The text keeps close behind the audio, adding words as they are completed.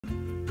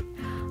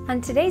On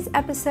today's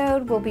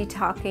episode, we'll be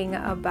talking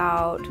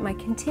about my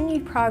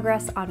continued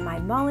progress on my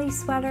Molly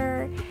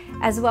sweater,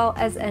 as well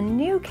as a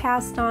new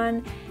cast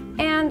on,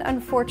 and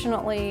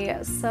unfortunately,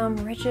 some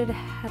rigid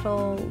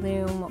heddle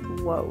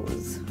loom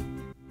woes.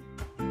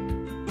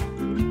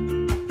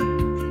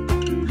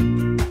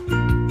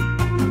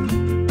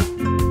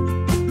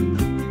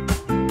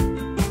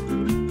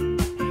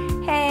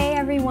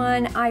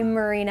 I'm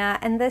Marina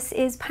and this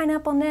is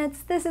Pineapple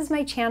Knits. This is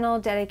my channel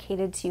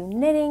dedicated to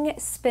knitting,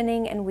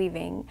 spinning, and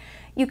weaving.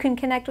 You can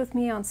connect with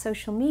me on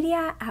social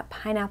media at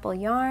Pineapple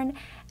Yarn,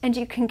 and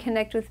you can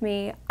connect with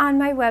me on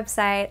my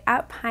website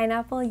at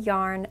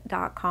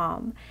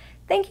pineappleyarn.com.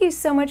 Thank you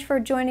so much for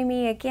joining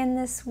me again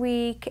this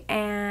week,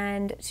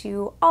 and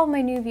to all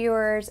my new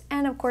viewers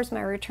and of course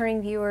my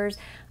returning viewers.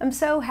 I'm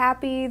so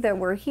happy that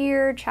we're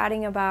here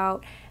chatting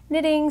about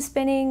knitting,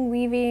 spinning,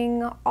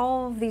 weaving,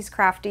 all of these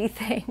crafty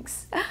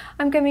things.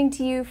 I'm coming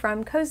to you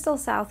from coastal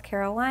South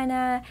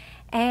Carolina,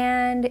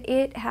 and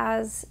it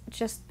has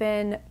just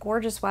been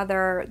gorgeous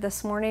weather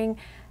this morning.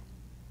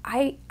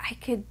 I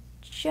could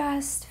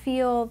just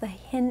feel a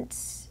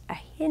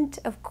hint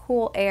of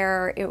cool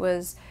air. It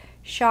was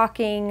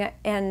shocking,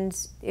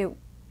 and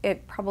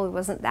it probably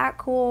wasn't that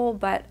cool,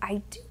 but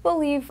I do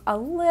believe a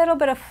little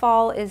bit of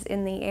fall is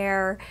in the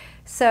air.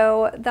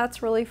 So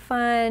that's really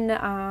fun,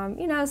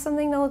 you know,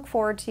 something to look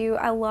forward to.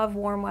 I love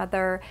warm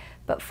weather,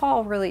 but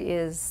fall really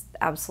is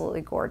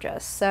absolutely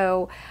gorgeous.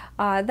 So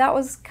that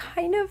was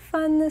kind of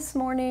fun this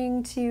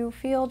morning to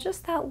feel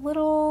just that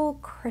little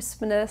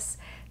crispness.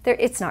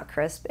 It's not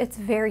crisp,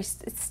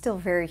 it's still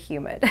very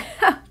humid,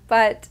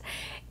 but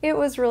it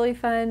was really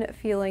fun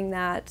feeling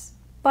that.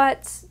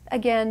 But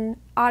again,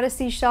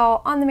 Odyssey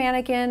shawl on the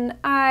mannequin,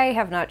 I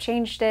have not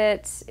changed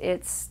it.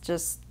 It's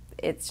just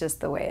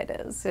the way it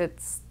is.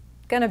 It's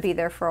gonna be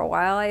there for a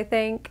while, I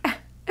think.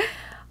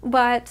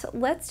 But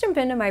let's jump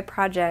into my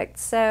project.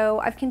 So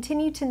I've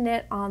continued to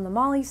knit on the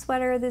Molly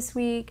sweater this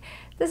week.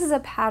 This is a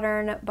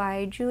pattern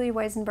by Julie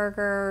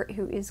Weisenberger,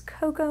 who is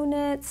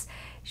Cocoknits.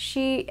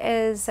 She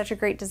is such a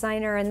great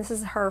designer, and this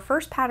is her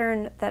first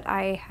pattern that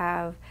I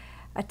have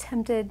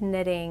attempted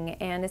knitting,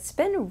 and it's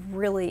been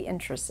really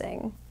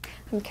interesting.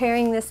 I'm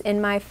carrying this in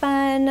my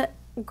fun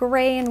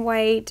gray and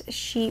white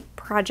sheep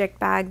project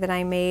bag that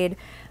I made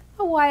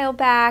a while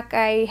back.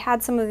 I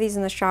had some of these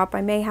in the shop.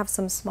 I may have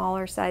some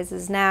smaller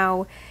sizes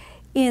now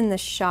in the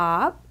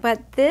shop,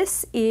 but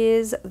this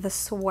is the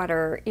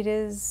sweater.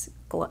 It's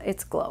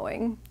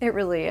glowing. It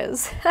really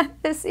is.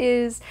 This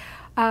is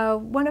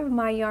one of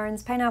my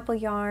yarns, Pineapple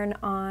Yarn,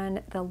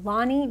 on the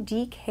Lani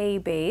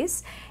DK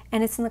base,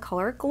 and it's in the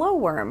color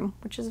Glowworm,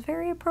 which is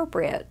very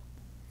appropriate.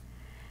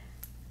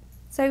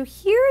 So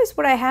here is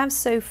what I have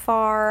so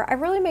far. I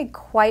really made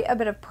quite a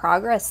bit of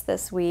progress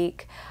this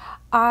week.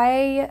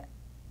 I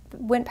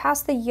went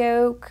past the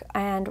yoke,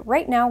 and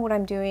right now what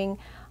I'm doing,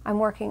 I'm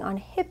working on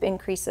hip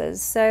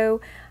increases.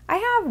 So I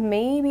have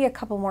maybe a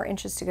couple more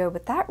inches to go,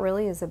 but that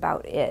really is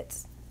about it.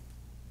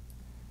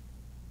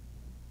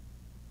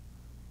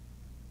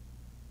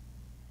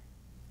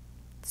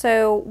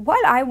 So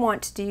what I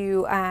want to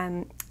do,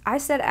 I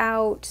set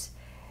out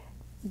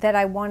that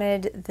I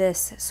wanted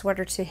this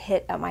sweater to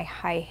hit at my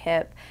high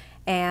hip,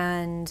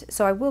 and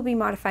so I will be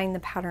modifying the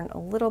pattern a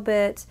little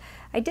bit.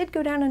 I did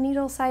go down a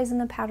needle size in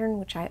the pattern,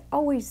 which I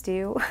always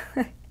do.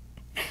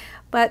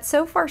 But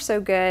so far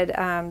so good.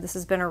 This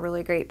has been a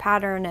really great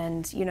pattern,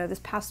 and you know,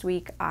 this past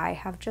week I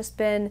have just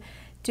been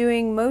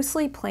doing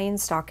mostly plain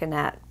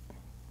stockinette.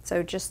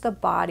 So just the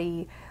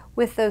body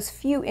with those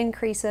few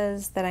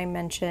increases that I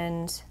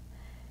mentioned.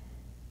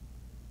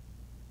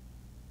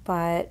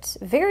 But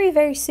very,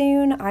 very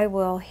soon I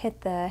will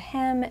hit the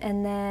hem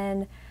and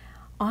then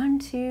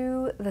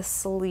onto the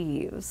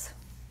sleeves.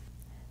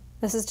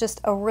 This is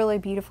just a really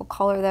beautiful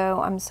color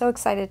though. I'm so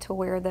excited to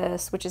wear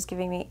this, which is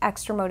giving me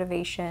extra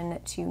motivation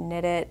to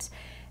knit it.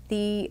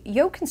 The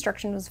yoke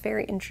construction was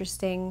very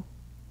interesting.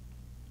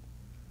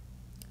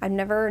 I've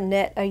never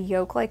knit a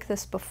yoke like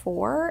this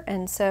before,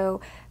 and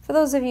so for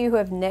those of you who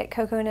have knit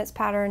Cocoknits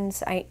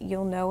patterns,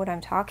 you'll know what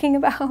I'm talking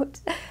about.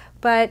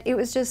 But it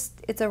was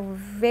it's a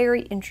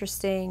very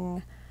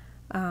interesting,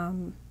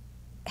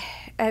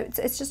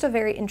 it's just a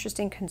very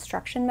interesting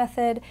construction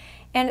method,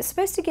 and it's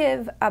supposed to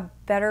give a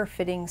better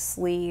fitting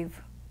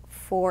sleeve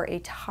for a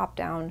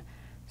top-down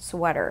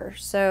sweater.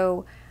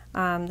 So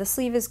the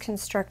sleeve is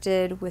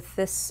constructed with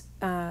this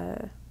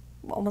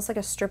almost like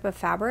a strip of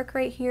fabric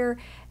right here,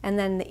 and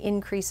then the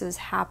increases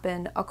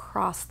happen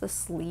across the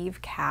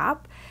sleeve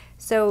cap.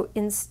 So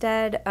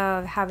instead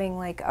of having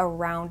like a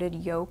rounded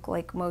yoke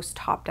like most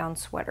top-down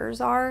sweaters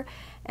are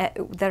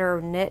that are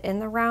knit in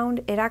the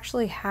round, it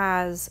actually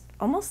has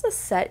almost a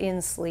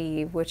set-in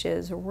sleeve, which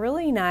is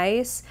really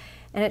nice,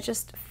 and it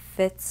just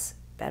fits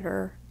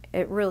better.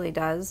 It really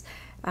does.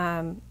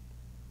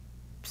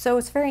 So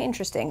it's very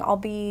interesting. I'll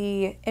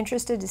be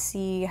interested to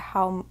see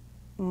how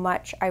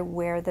much I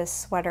wear this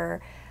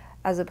sweater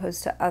as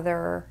opposed to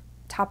other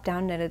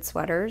top-down knitted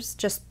sweaters,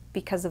 just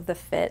because of the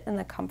fit and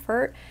the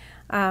comfort.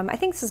 I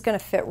think this is going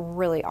to fit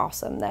really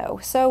awesome though.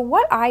 So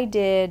what I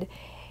did,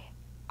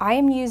 I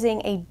am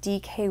using a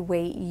DK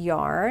weight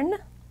yarn,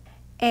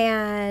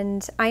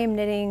 and I am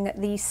knitting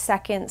the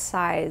second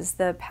size.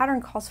 The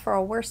pattern calls for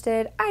a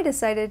worsted. I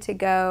decided to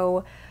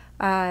go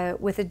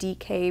with a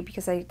DK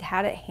because I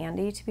had it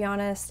handy, to be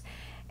honest.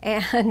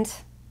 And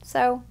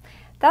so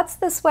that's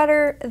the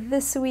sweater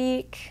this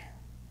week.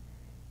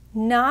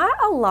 Not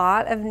a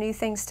lot of new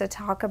things to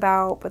talk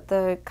about, but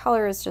the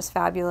color is just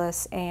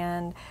fabulous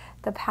and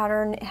the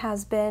pattern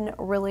has been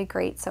really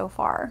great so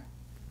far.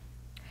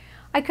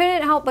 I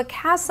couldn't help but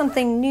cast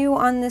something new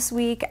on this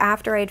week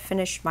after I'd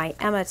finished my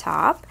Emma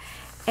top,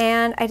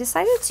 and I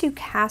decided to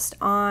cast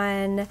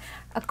on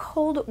a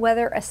cold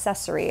weather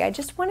accessory. I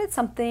just wanted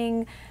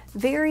something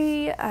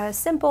very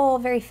simple,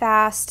 very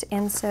fast,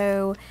 and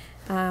so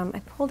I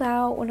pulled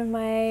out one of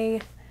my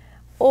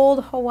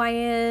old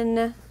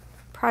Hawaiian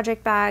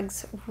project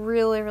bags.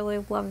 Really,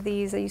 really love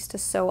these. I used to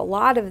sew a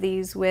lot of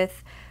these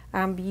with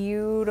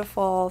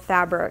beautiful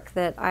fabric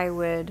that I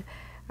would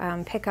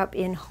pick up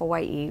in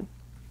Hawaii.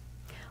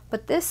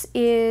 But this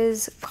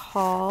is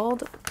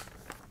called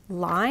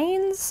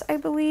Lines, I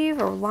believe,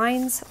 or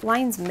Lines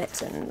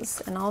Mittens.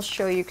 And I'll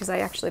show you because I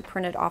actually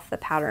printed off the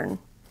pattern.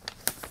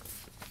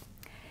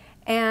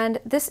 And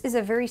this is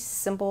a very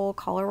simple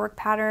colorwork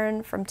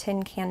pattern from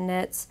Tin Can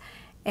Knits.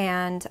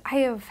 And I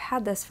have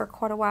had this for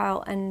quite a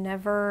while and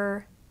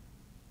never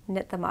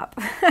knit them up.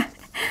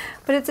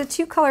 But it's a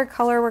two-color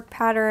colorwork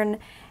pattern.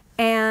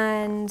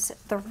 And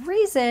the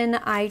reason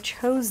I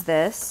chose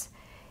this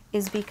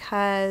is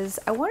because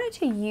I wanted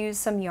to use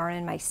some yarn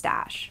in my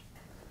stash.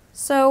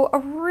 So a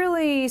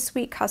really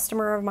sweet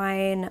customer of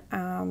mine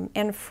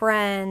and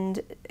friend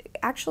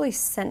actually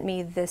sent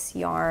me this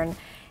yarn,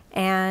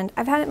 and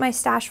I've had it in my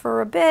stash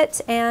for a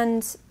bit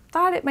and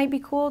thought it might be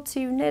cool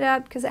to knit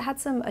up because it had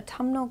some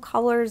autumnal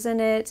colors in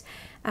it.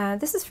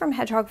 This is from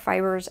Hedgehog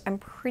Fibres. I'm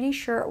pretty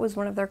sure it was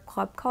one of their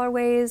club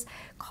colorways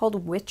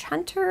called Witch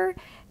Hunter,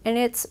 and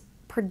it's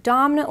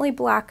predominantly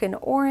black and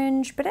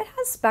orange, but it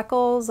has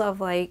speckles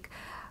of like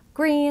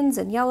greens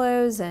and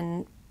yellows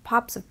and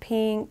pops of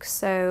pink,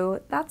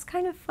 so that's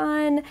kind of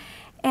fun.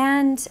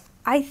 And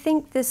I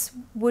think this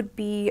would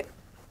be,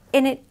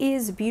 and it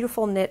is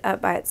beautiful knit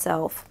up by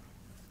itself.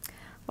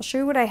 I'll show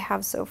you what I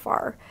have so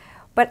far,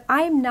 but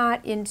I'm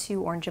not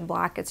into orange and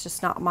black. It's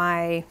just not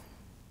my,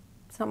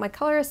 it's not my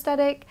color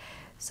aesthetic.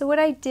 So what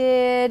I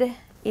did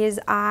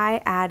is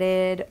I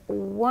added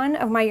one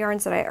of my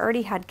yarns that I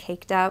already had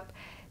caked up.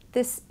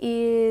 This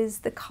is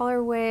the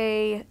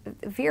colorway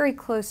very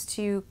close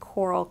to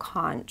Coral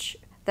Conch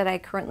that I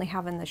currently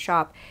have in the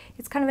shop.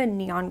 It's kind of a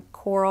neon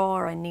coral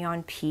or a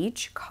neon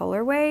peach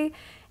colorway,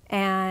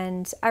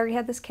 and I already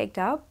had this caked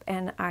up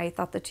and I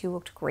thought the two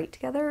looked great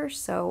together,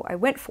 so I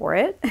went for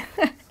it.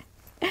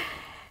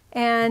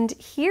 And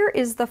here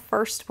is the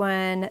first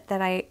one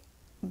that I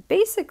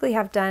basically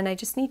have done. I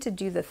just need to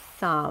do the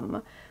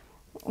thumb.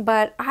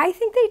 But I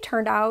think they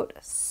turned out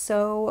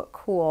so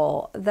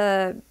cool.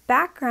 The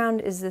background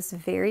is this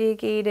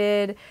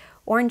variegated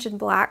orange and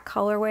black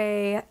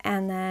colorway,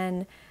 and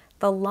then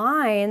the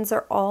lines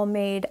are all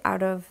made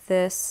out of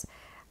this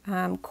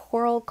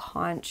Coral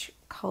Conch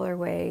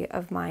colorway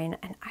of mine,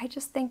 and I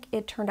just think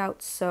it turned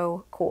out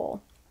so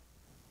cool.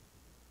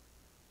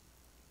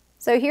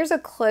 So here's a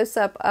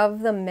close-up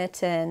of the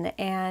mitten,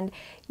 and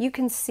you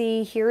can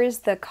see here is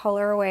the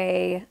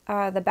colorway,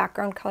 the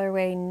background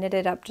colorway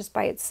knitted up just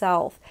by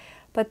itself.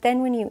 But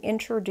then when you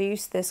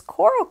introduce this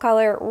coral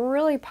color, it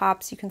really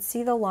pops. You can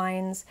see the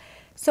lines.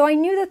 So I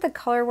knew that the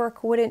color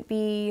work wouldn't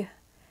be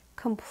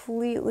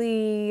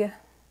completely,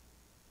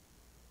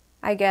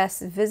 I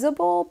guess,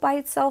 visible by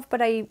itself,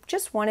 but I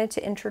just wanted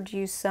to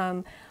introduce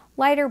some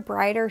lighter,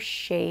 brighter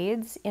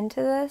shades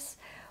into this.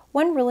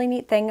 One really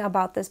neat thing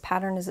about this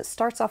pattern is it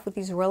starts off with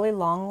these really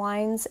long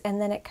lines and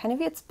then it kind of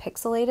gets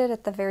pixelated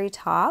at the very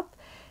top.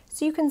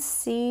 So you can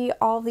see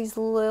all these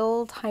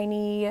little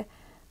tiny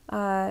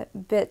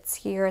bits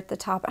here at the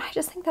top. I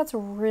just think that's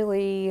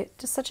really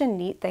just such a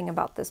neat thing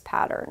about this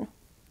pattern.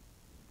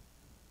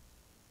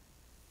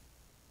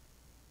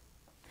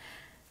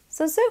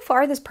 So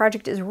far this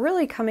project is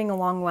really coming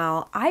along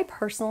well. I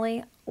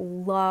personally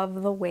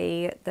love the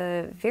way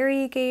the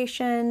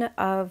variegation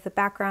of the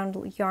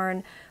background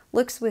yarn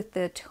looks with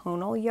the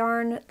tonal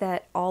yarn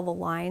that all the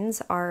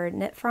lines are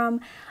knit from.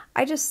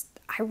 I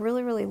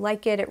really, really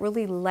like it. It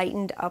really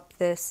lightened up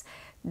this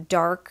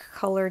dark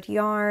colored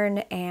yarn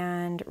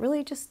and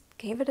really just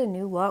gave it a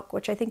new look,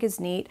 which I think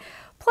is neat.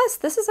 Plus,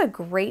 this is a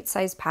great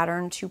size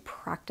pattern to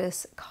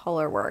practice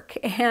color work.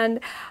 And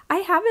I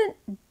haven't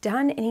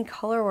done any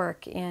color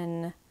work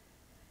in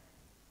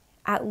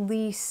at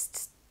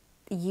least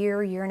a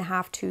year, year and a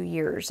half, 2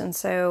 years. And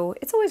so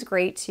it's always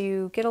great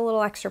to get a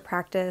little extra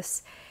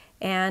practice.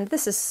 And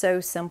this is so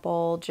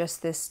simple,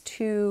 just this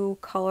two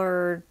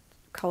color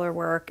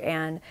work,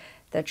 and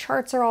the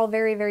charts are all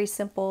very, very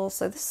simple.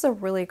 So this is a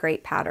really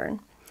great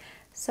pattern.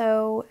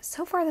 So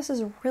far this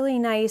is really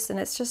nice, and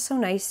it's just so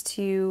nice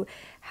to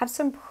have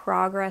some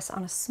progress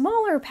on a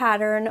smaller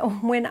pattern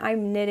when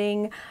I'm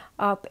knitting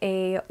up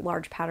a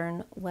large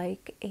pattern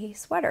like a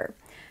sweater.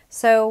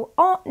 So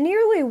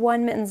nearly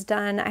one mitten's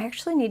done. I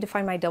actually need to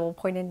find my double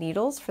pointed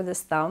needles for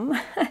this thumb.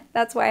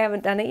 That's why I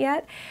haven't done it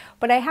yet,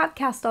 but I have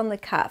cast on the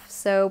cuff.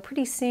 So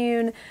pretty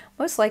soon,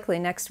 most likely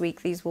next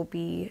week, these will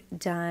be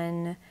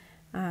done.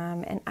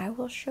 And I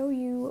will show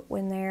you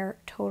when they're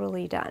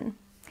totally done.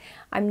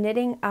 I'm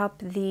knitting up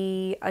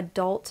the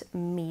adult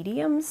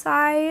medium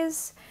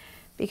size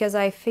because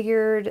I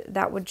figured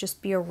that would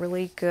just be a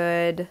really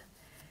good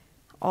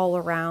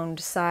all-around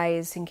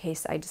size in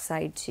case I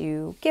decide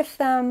to gift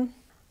them.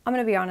 I'm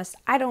gonna be honest,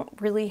 I don't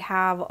really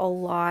have a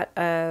lot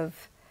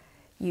of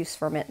use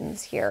for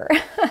mittens here.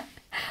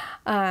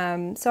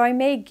 So I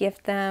may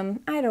gift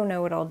them. I don't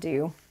know what I'll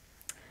do,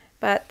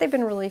 but they've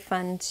been really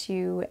fun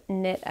to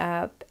knit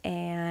up,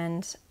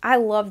 and I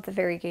love the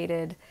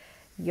variegated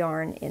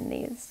yarn in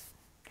these.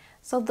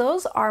 So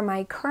those are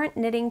my current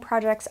knitting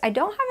projects. I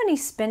don't have any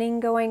spinning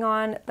going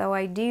on, though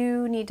I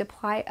do need to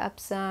ply up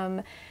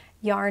some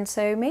yarn,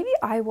 so maybe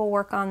I will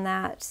work on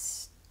that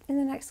in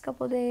the next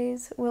couple of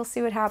days. We'll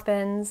see what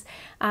happens.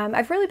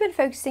 I've really been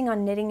focusing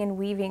on knitting and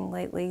weaving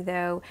lately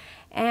though,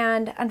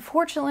 and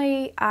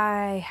unfortunately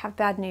I have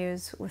bad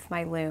news with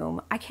my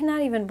loom. I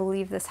cannot even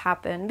believe this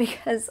happened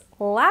because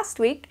last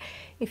week,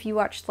 if you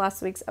watched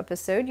last week's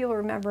episode, you'll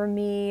remember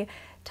me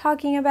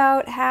talking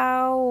about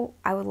how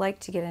I would like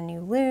to get a new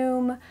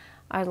loom.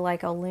 I'd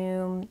like a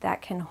loom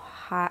that can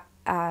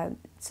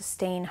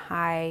sustain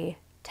high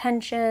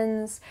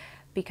tensions,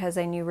 because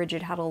I knew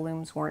rigid heddle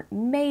looms weren't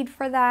made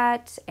for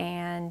that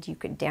and you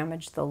could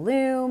damage the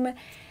loom.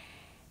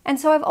 And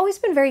so I've always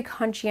been very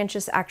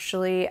conscientious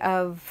actually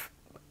of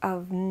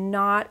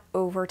not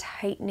over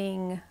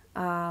tightening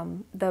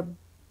the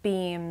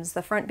beams,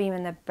 the front beam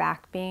and the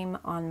back beam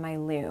on my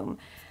loom.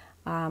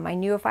 I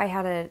knew if I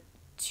had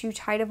too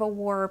tight of a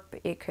warp,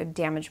 it could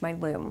damage my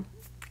loom.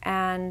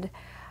 And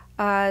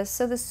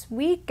so this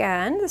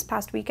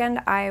past weekend,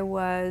 I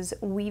was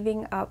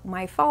weaving up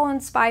my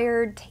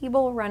fall-inspired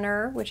table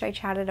runner, which I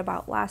chatted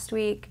about last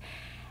week,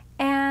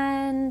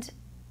 and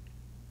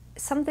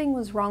something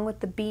was wrong with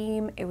the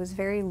beam. It was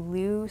very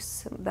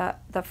loose,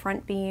 the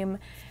front beam,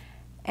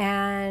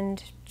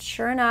 and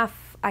sure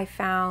enough, I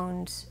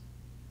found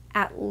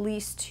at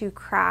least 2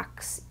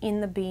 cracks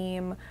in the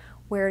beam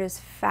where it is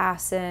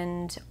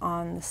fastened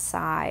on the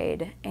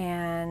side,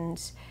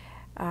 and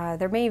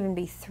there may even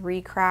be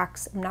 3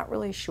 cracks. I'm not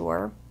really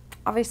sure.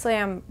 Obviously,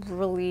 I'm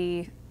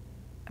really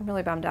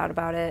bummed out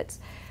about it,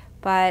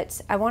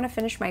 but I want to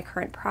finish my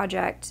current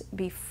project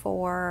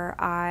before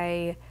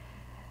I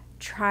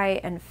try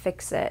and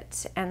fix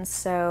it. And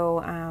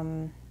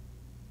so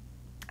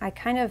I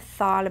kind of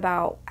thought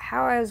about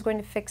how I was going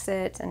to fix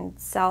it and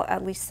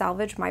at least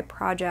salvage my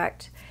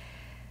project.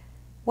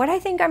 What I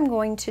think I'm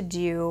going to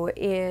do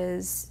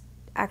is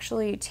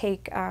actually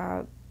take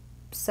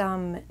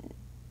some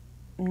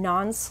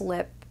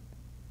non-slip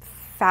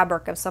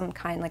fabric of some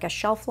kind, like a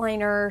shelf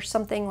liner or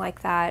something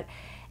like that,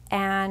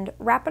 and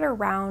wrap it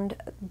around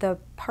the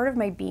part of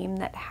my beam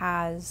that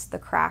has the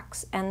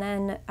cracks, and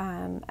then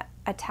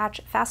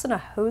fasten a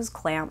hose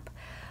clamp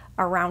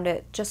around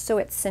it just so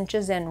it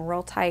cinches in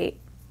real tight,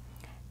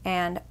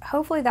 and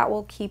hopefully that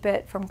will keep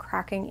it from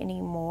cracking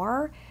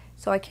anymore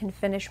so I can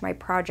finish my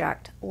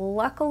project.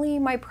 Luckily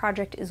my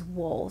project is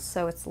wool,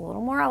 so it's a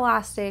little more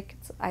elastic.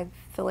 I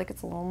feel like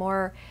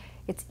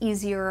it's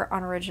easier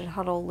on a rigid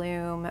heddle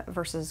loom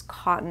versus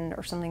cotton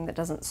or something that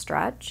doesn't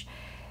stretch.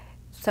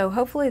 So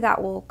hopefully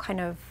that will kind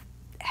of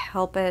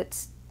help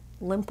it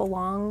limp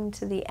along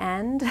to the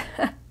end.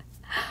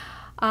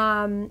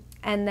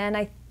 And then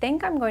I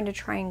think I'm going to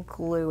try and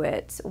glue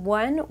it.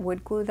 One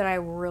wood glue that I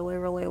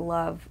really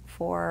love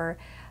for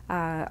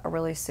a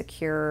really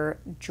secure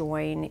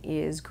join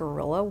is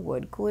Gorilla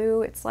Wood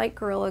Glue. It's like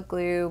Gorilla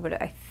Glue,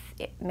 but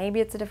maybe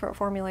it's a different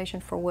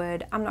formulation for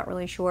wood. I'm not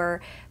really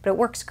sure, but it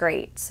works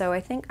great. So I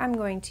think I'm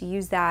going to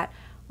use that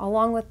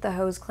along with the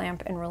hose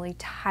clamp and really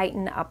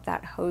tighten up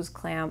that hose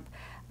clamp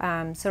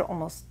so it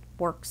almost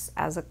works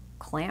as a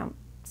clamp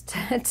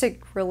to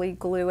really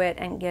glue it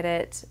and get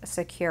it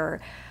secure.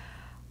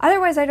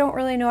 Otherwise, I don't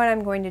really know what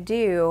I'm going to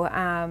do.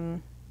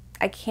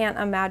 I can't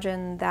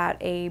imagine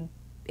that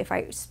if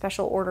I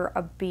special order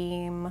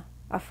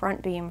a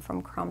front beam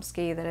from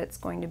Kromski, that it's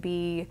going to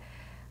be,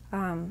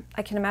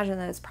 I can imagine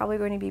that it's probably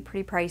going to be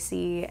pretty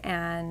pricey.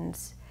 And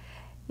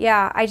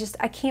yeah, I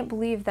can't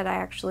believe that I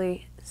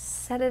actually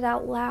said it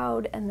out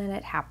loud and then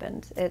it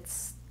happened.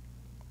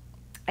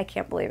 I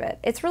can't believe it.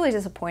 It's really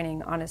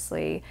disappointing,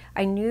 honestly.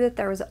 I knew that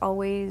there was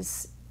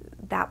always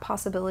that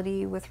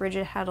possibility with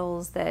rigid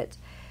heddles that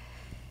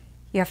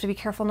you have to be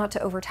careful not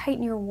to over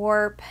tighten your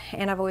warp,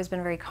 and I've always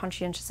been very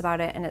conscientious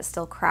about it, and it's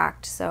still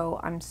cracked, so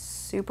I'm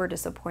super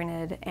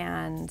disappointed.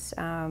 And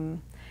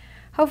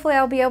hopefully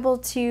I'll be able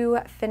to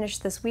finish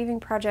this weaving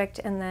project,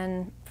 and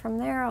then from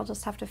there I'll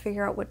just have to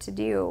figure out what to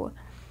do.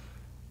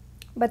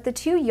 But the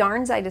 2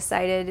 yarns I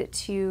decided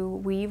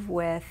to weave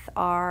with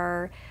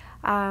are,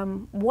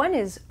 one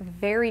is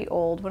very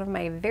old, one of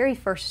my very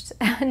first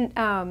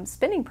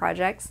spinning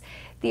projects.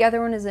 The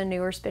other one is a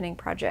newer spinning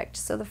project.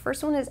 So the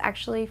first one is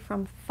actually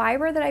from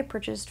fiber that I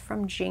purchased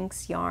from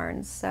Gynx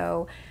yarns.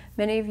 So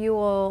Many of you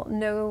will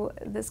know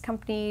this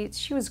company.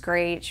 She was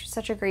great. She was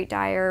such a great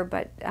dyer,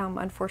 but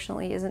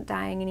unfortunately isn't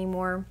dyeing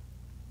anymore.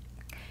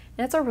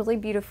 And it's a really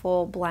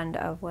beautiful blend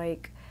of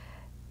like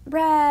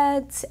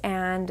reds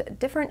and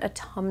different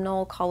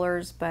autumnal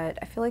colors, but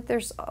I feel like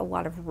there's a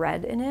lot of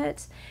red in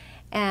it,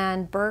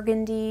 and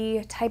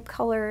burgundy type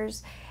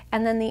colors.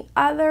 And then the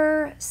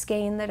other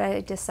skein that I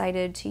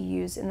decided to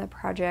use in the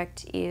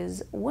project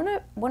is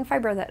one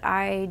fiber that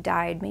I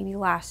dyed maybe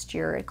last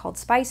year. It's called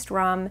Spiced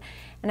Rum,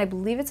 and I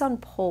believe it's on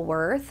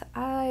Polworth.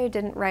 I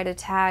didn't write a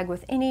tag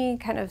with any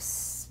kind of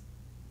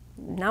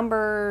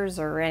numbers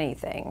or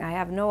anything. I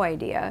have no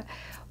idea,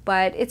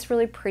 but it's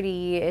really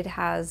pretty. It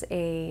has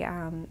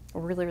a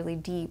really, really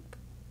deep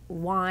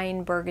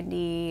wine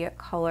burgundy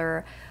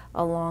color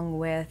along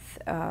with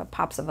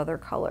pops of other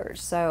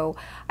colors. So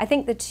I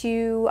think the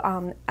two,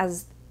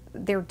 as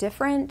they're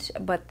different,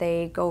 but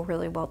they go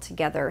really well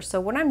together. So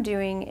what I'm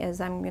doing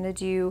is I'm going to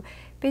do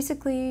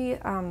basically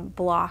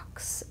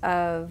blocks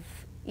of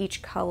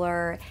each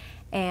color,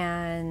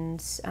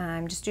 and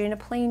I'm just doing a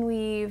plain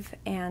weave,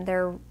 and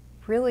they're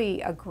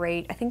really a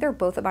great, I think they're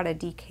both about a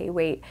DK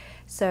weight.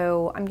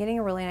 So I'm getting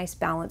a really nice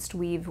balanced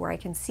weave where I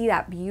can see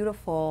that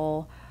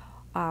beautiful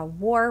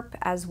warp,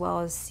 as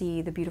well as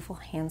see the beautiful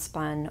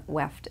handspun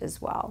weft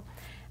as well.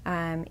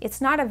 It's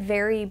not a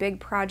very big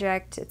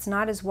project. It's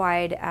not as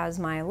wide as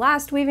my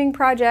last weaving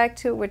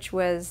project, which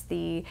was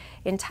the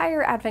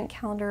entire advent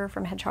calendar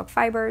from Hedgehog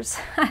Fibres.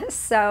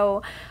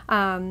 So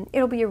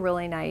it'll be a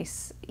really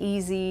nice,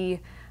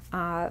 easy,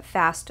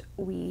 fast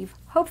weave.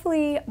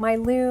 Hopefully my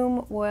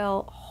loom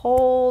will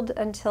hold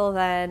until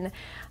then.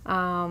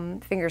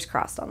 Fingers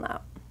crossed on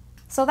that.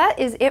 So that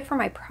is it for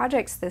my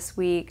projects this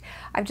week.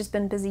 I've just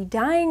been busy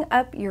dyeing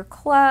up your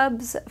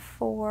clubs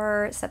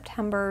for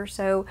September.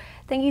 So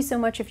thank you so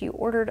much if you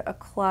ordered a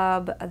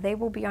club. They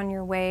will be on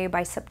your way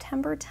by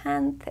September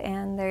 10th,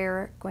 and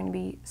they're going to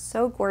be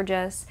so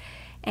gorgeous.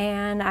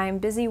 And I'm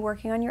busy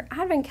working on your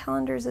advent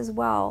calendars as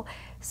well.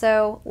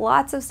 So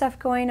lots of stuff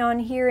going on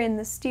here in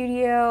the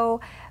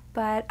studio.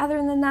 But other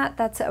than that,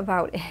 that's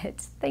about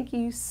it. Thank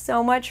you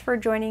so much for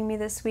joining me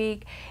this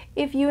week.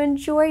 If you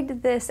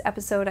enjoyed this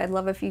episode, I'd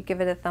love if you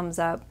give it a thumbs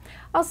up.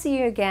 I'll see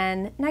you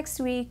again next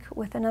week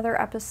with another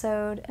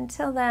episode.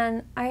 Until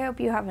then, I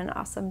hope you have an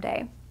awesome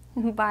day.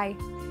 Bye.